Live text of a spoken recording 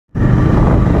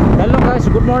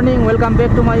Morning, welcome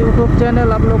back to my YouTube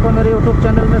channel. आप लोग को मेरे यूट्यूब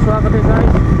चैनल में स्वागत है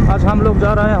गाइस। आज हम लोग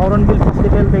जा रहे हैं हॉर्नबिल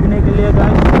फेस्टिवल देखने के लिए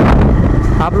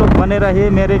गाइस। आप लोग बने रहिए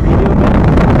मेरे वीडियो में।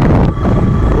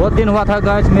 बहुत दिन हुआ था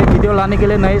गाइस, मैं वीडियो लाने के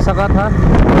लिए नहीं सका था,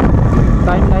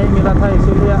 टाइम नहीं मिला था,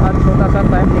 इसीलिए आज छोटा सा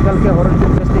टाइम निकल के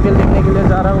हॉर्नबिल फेस्टिवल देखने के लिए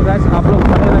जा रहा हूँ गाइस। आप लोग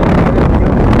बने रहिए मेरे वीडियो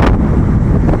में।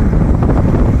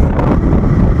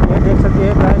 ये देख सकते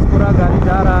हैं गाइस, पूरा गाड़ी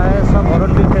जा रहा है, सब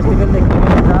हॉर्नबिल फेस्टिवल देखने के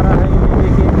लिए जा रहा है। ये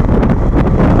देखिए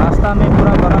रास्ता में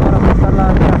पूरा बड़ा बड़ा पोस्टर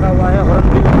लगा हुआ है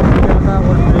हॉर्नबिल फेस्टिवल का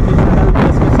और ट्रेडिशनल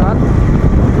ड्रेस के साथ।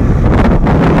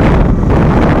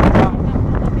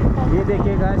 ये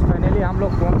देखिए गाइस, फाइनली हम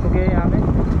लोग पहुंच चुके हैं यहाँ में।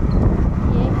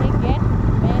 ये है गेट,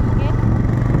 मेन गेट।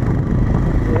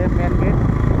 ये मेन गेट।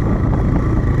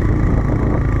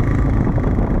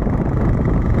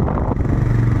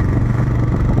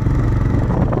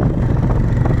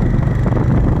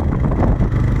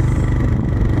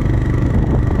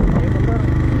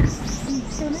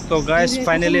 तो गैस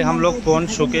फाइनली हम लोग पहुंच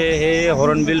चुके हैं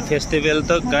हॉर्नबिल फेस्टिवल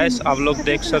तक। गैस आप लोग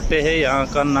देख सकते हैं यहाँ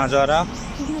का नज़ारा,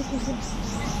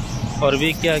 और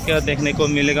भी क्या क्या देखने को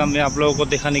मिलेगा मैं आप लोगों को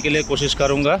दिखाने के लिए कोशिश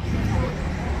करूँगा।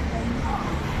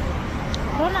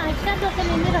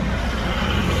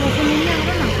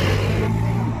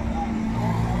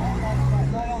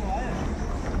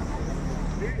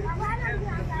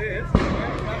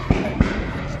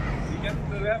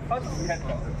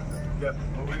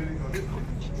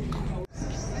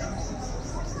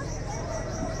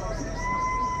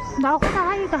 Daw ko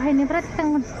kahay ni Brad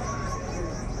tangon.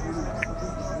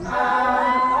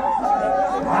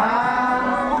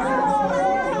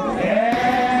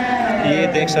 ये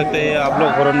देख सकते हैं आप लोग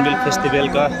हॉर्नबिल फेस्टिवल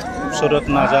का खूबसूरत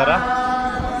नज़ारा।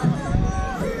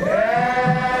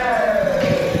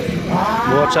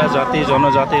 बहुत सा जाति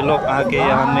जनजाति लोग आके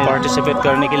यहाँ में पार्टिसिपेट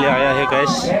करने के लिए आया है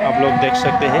गाइस, आप लोग देख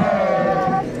सकते हैं।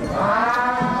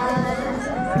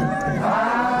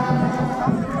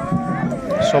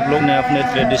 सब लोग ने अपने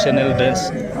ट्रेडिशनल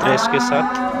ड्रेस के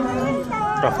साथ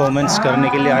परफॉर्मेंस करने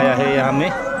के लिए आया है यहाँ में।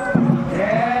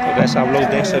 तो गाइस आप लोग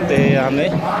देख सकते हैं यहाँ में।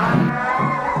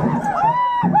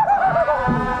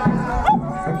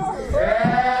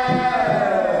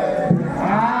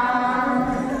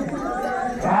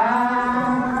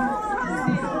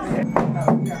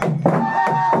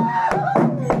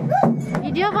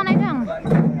 वीडियो बनाई था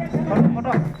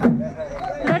फोटो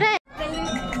रे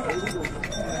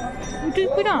उठी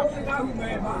पुरा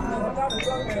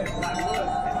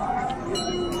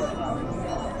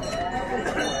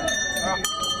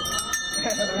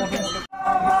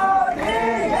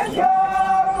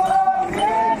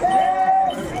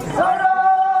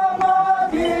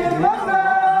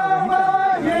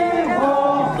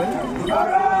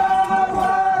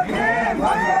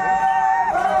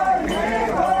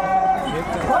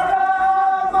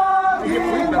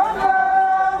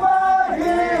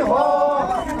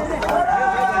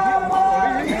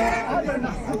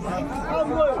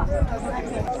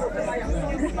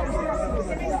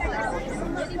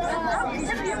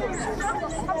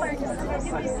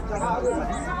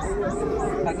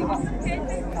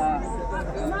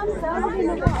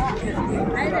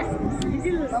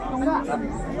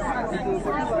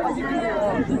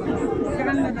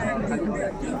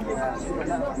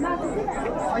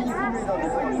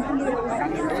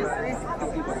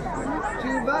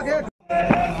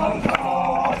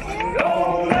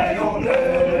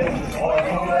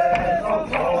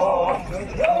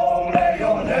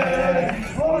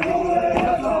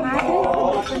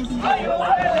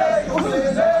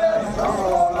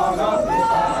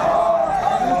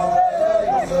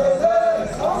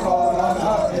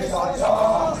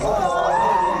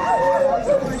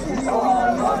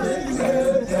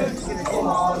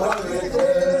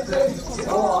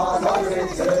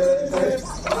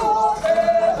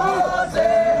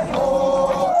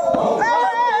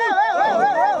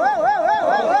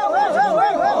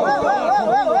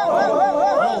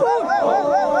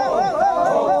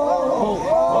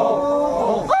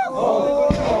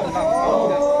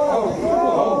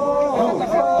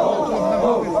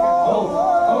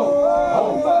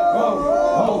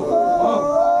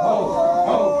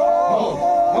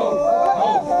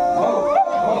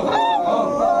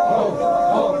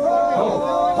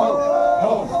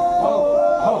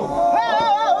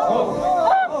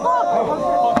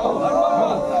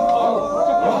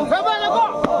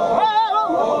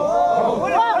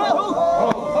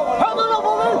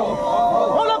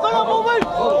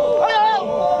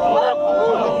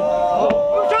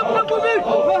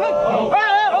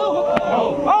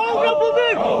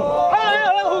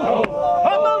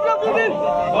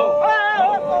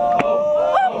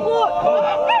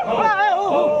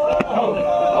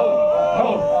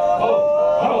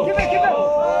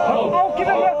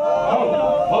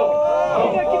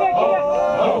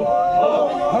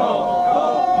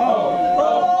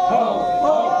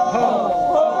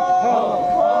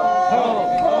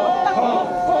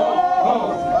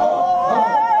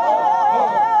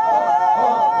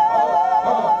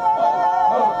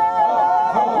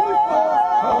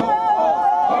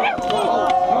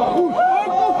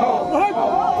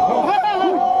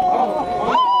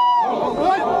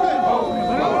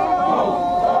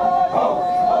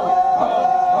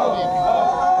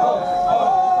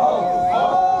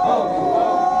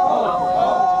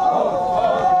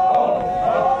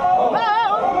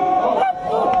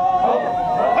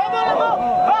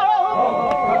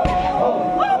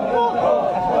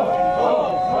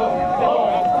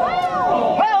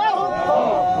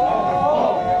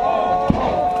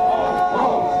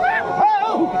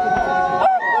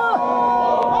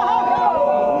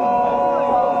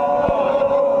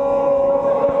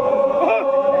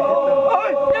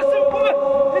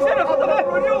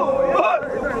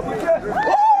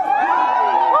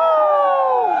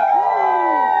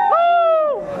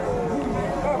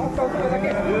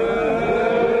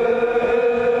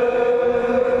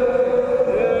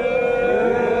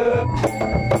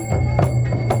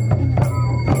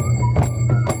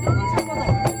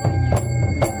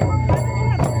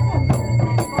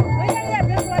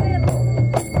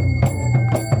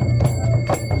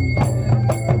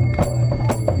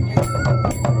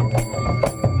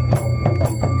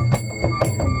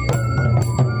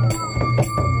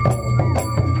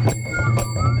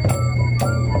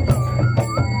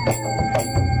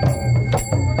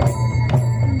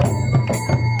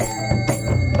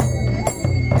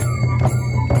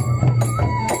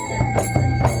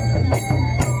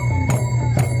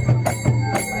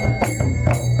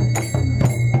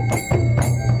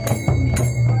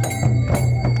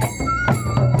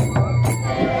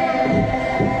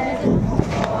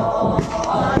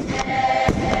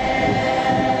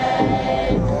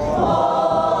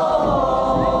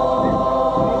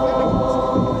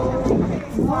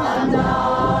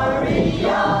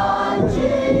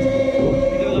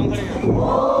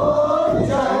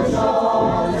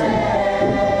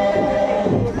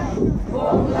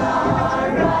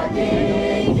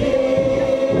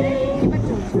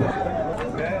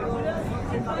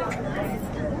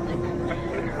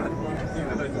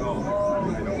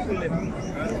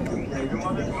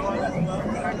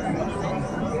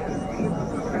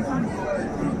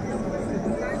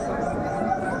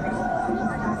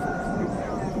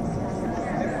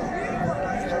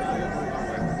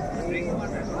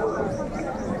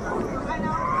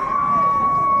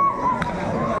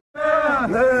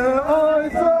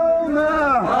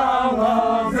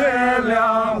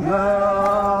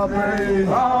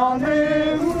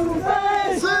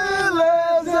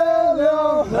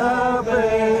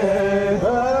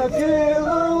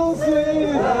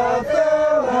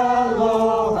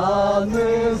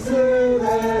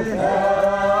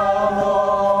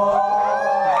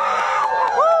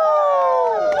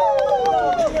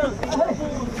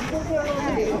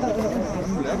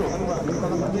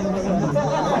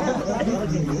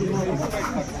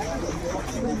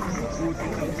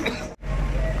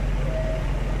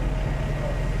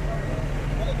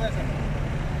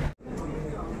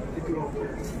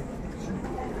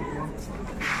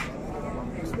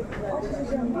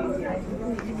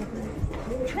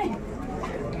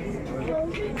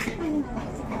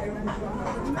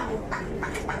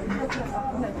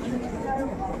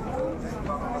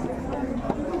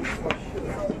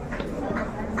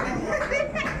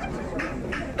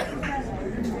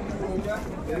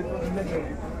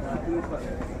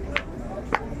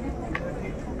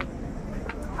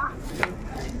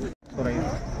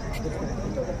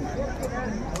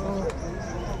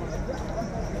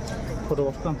photo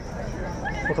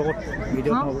photo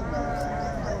video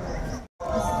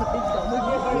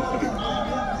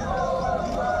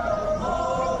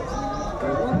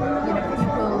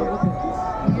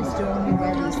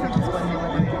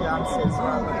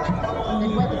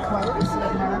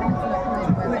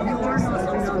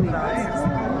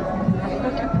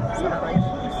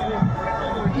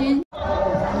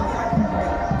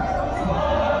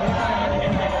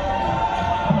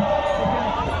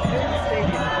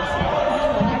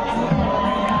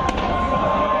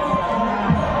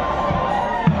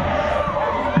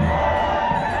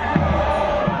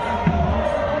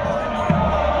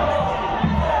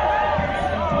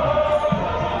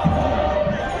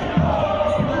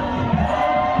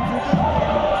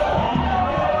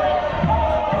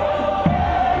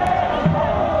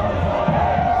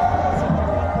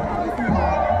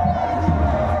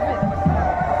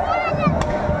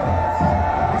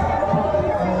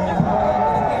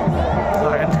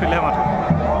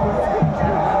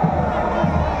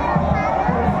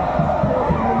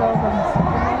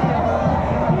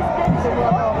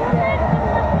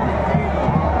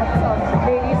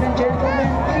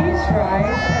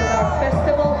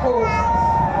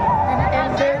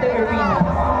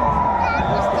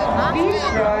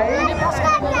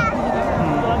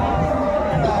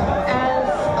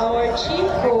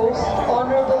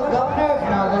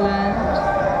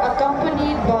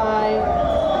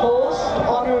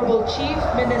Chief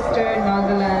Minister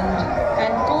Nagaland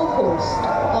and co-host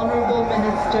Honorable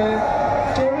Minister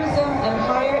Tourism and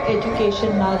Higher Education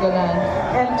Nagaland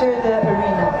enter the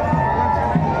arena.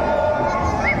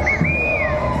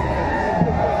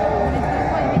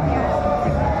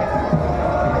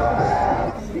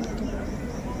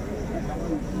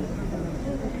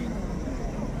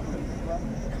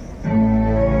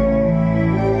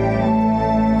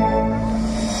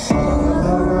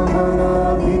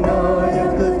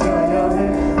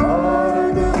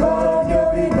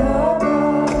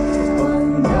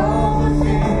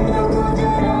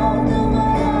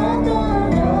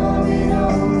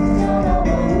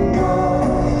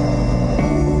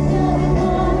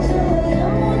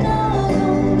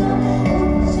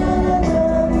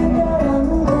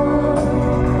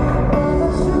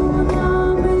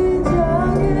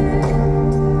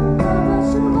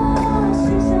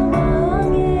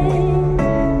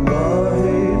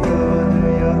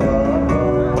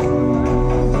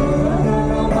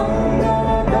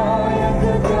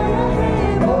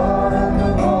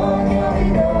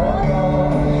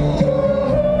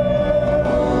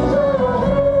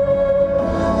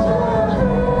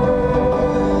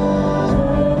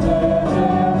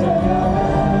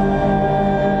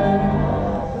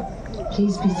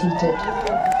 Please be seated.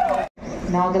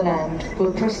 Nagaland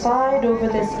will preside over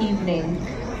this evening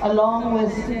along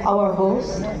with our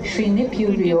host, Sri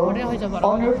Nipuryo,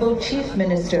 Honorable Chief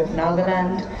Minister of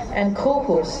Nagaland, and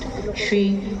co-host,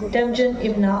 Sri Temjan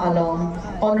Ibna Along,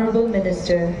 Honorable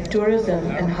Minister, Tourism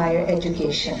and Higher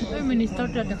Education.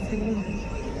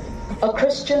 A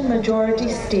Christian majority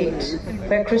state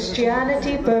where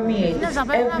Christianity permeates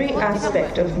every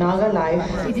aspect of Naga life,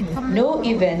 no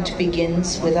event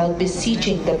begins without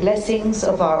beseeching the blessings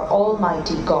of our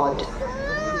Almighty God.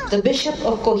 The Bishop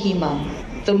of Kohima,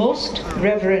 the Most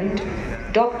Reverend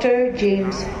Dr.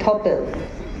 James Hornbill,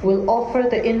 will offer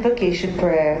the invocation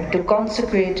prayer to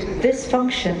consecrate this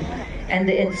function and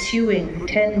the ensuing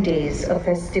 10 days of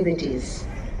festivities.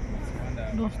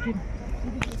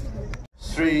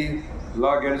 Sri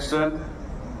Lagerson,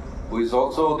 who is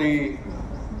also the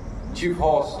chief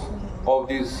host of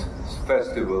this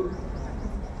festival.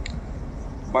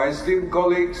 My esteemed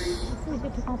colleagues,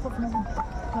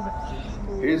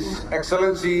 His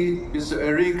Excellency Mr.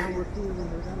 Eric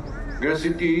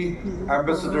Graciti,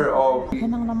 Ambassador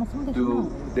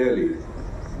to Delhi.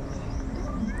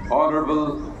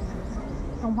 Honorable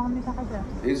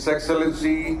His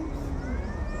Excellency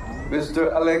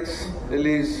Mr. Alex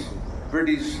Ellis,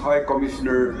 British High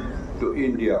Commissioner to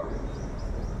India.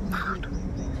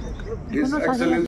 His Excellency